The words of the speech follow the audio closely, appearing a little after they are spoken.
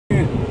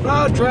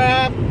Road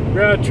trip!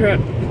 Road trip.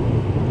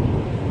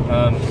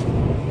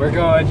 We're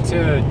going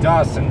to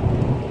Dawson.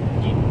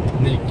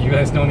 You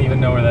guys don't even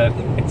know where that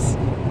is.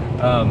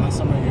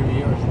 Some of your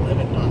viewers live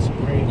in Dawson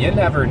Creek. You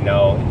never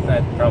know.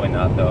 Probably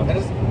not though. That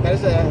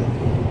is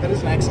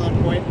an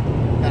excellent point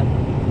that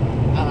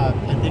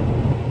I think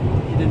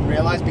you didn't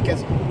realize,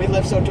 because we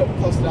live so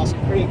close to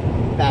Dawson Creek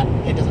that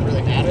it doesn't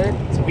really matter.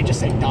 So we just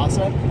say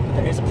Dawson.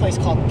 There is a place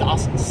called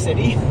Dawson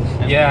City.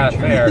 Yeah,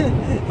 fair.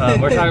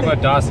 We're talking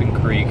about Dawson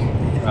Creek.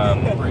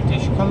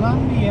 British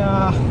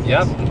Columbia.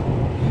 Yep.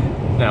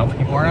 Now,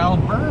 Or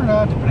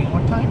Alberta, depending on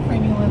what time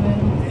frame you live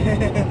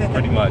in.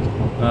 pretty much.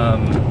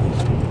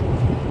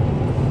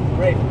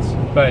 Ravens.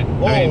 But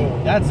Whoa, I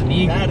mean, That's an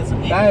eagle. that is an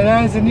eagle.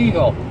 that is an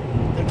eagle.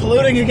 They're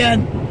colluding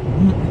again.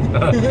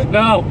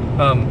 No.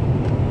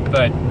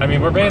 But I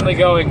mean, we're mainly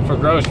going for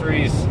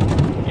groceries.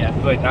 Yeah.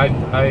 But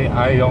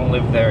I don't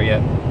live there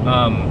yet.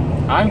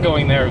 I'm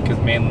going there because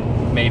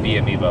maybe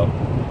Amiibo,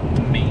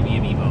 Maybe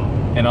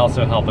Amiibo. and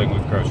also helping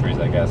with groceries,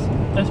 I guess.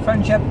 That's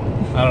friendship.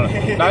 I don't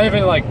know. Not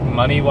even like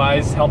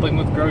money-wise helping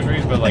with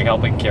groceries, but like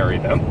helping carry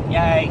them.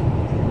 Yay.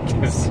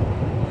 Because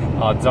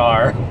odds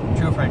are,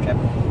 True friendship.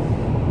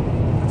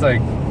 it's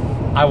like,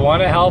 I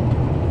want to help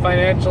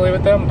financially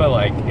with them, but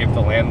like, if the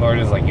landlord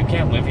is like, you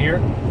can't live here,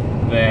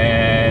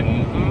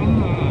 then,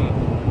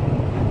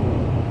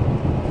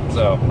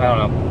 So, I don't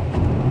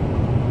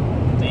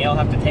know. So you'll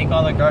have to take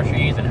all the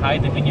groceries and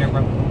hide them in your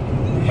room.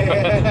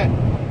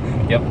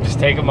 Yep, just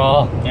take them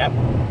all. Yep.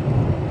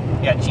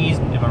 Yeah, cheese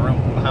in my room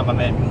behind my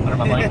bed, under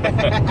my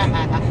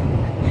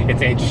blanket.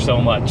 It's aged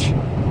so much.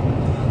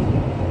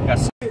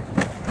 Yes.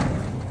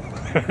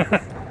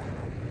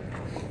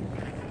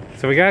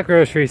 So we got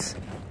groceries,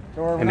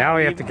 So we're and now not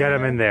we have to get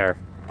them in there.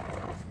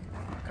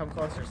 Come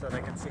closer so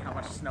they can see how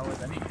much snow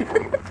is in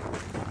here.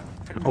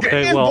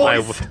 Okay, Damn, well,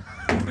 boys.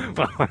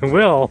 well, I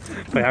will,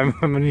 but I'm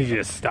gonna need you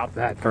to stop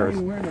that first.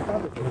 No,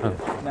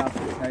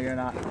 you're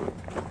not.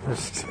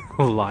 There's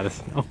a lot of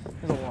snow.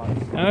 There's a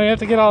lot. Now we have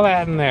to get all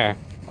that in there.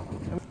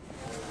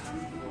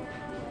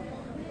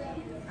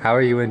 How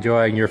are you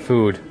enjoying your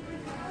food?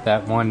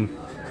 That one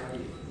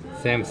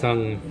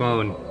Samsung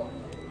phone.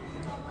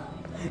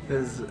 It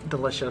is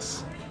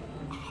delicious.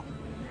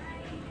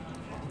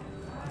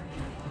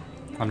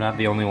 I'm not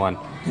the only one.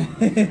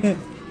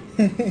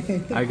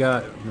 I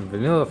got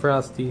vanilla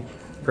frosty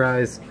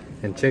fries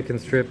and chicken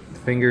strip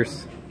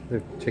fingers.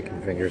 They're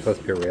chicken fingers, let's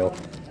be real.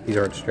 These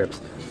aren't strips.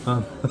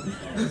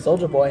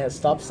 Soldier Boy has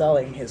stopped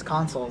selling his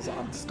consoles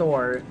on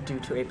store due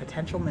to a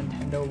potential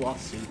Nintendo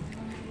lawsuit.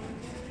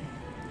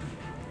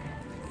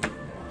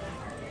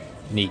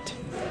 Neat.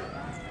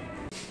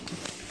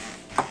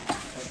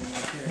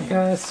 We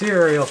got a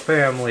cereal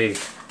family,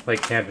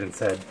 like Camden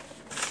said.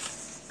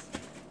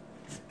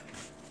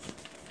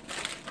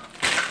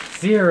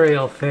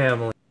 Cereal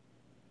family.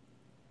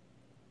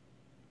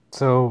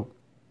 So,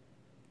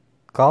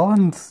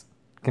 Colin's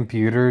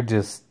computer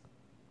just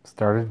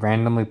started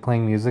randomly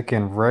playing music,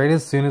 and right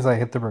as soon as I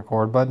hit the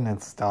record button,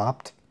 it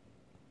stopped.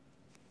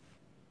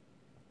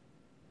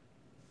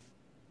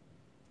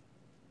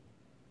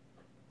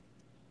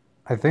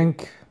 I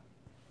think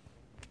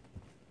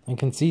I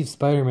can see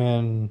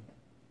Spider-Man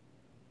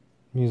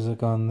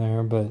music on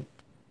there, but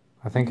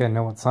I think I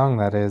know what song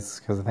that is,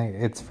 because I think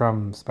it's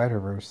from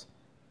Spider-Verse.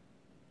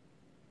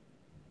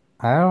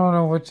 I don't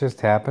know what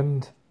just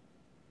happened,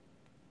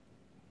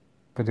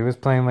 but it was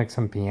playing like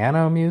some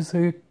piano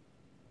music.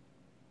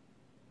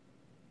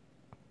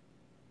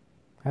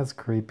 That's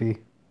creepy.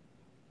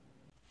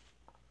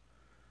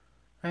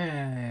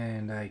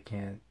 And I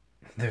can't,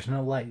 there's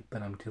no light,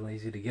 but I'm too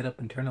lazy to get up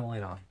and turn the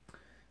light on.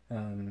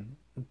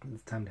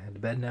 It's time to head to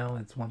bed now.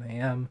 It's 1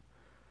 a.m.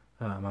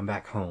 I'm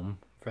back home,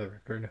 for the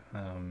record.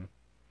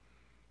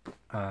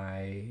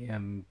 I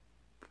am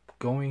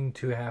going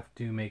to have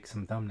to make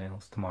some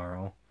thumbnails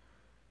tomorrow.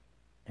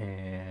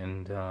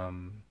 And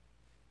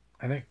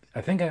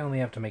I think I only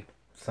have to make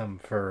some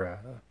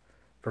for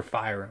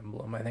Fire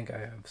Emblem. I think I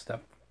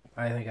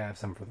have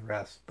some for the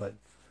rest, but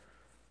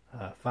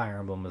Fire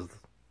Emblem is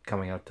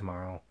coming out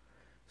tomorrow,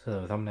 so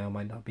the thumbnail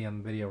might not be on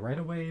the video right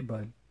away,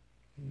 but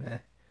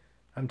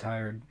I'm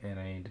tired and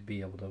I need to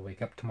be able to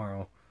wake up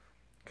tomorrow,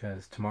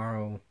 because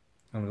tomorrow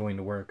I'm going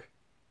to work,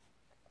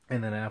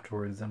 and then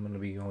afterwards I'm going to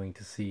be going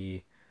to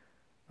see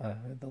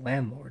the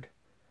landlord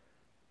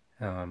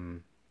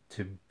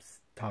to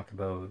talk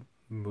about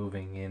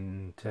moving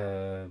in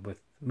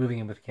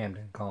with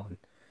Camden and Colin.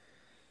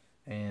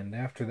 And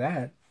after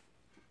that,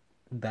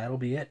 that'll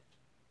be it.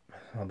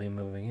 I'll be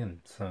moving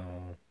in. So,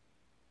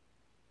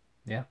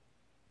 yeah.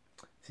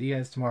 See you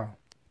guys tomorrow.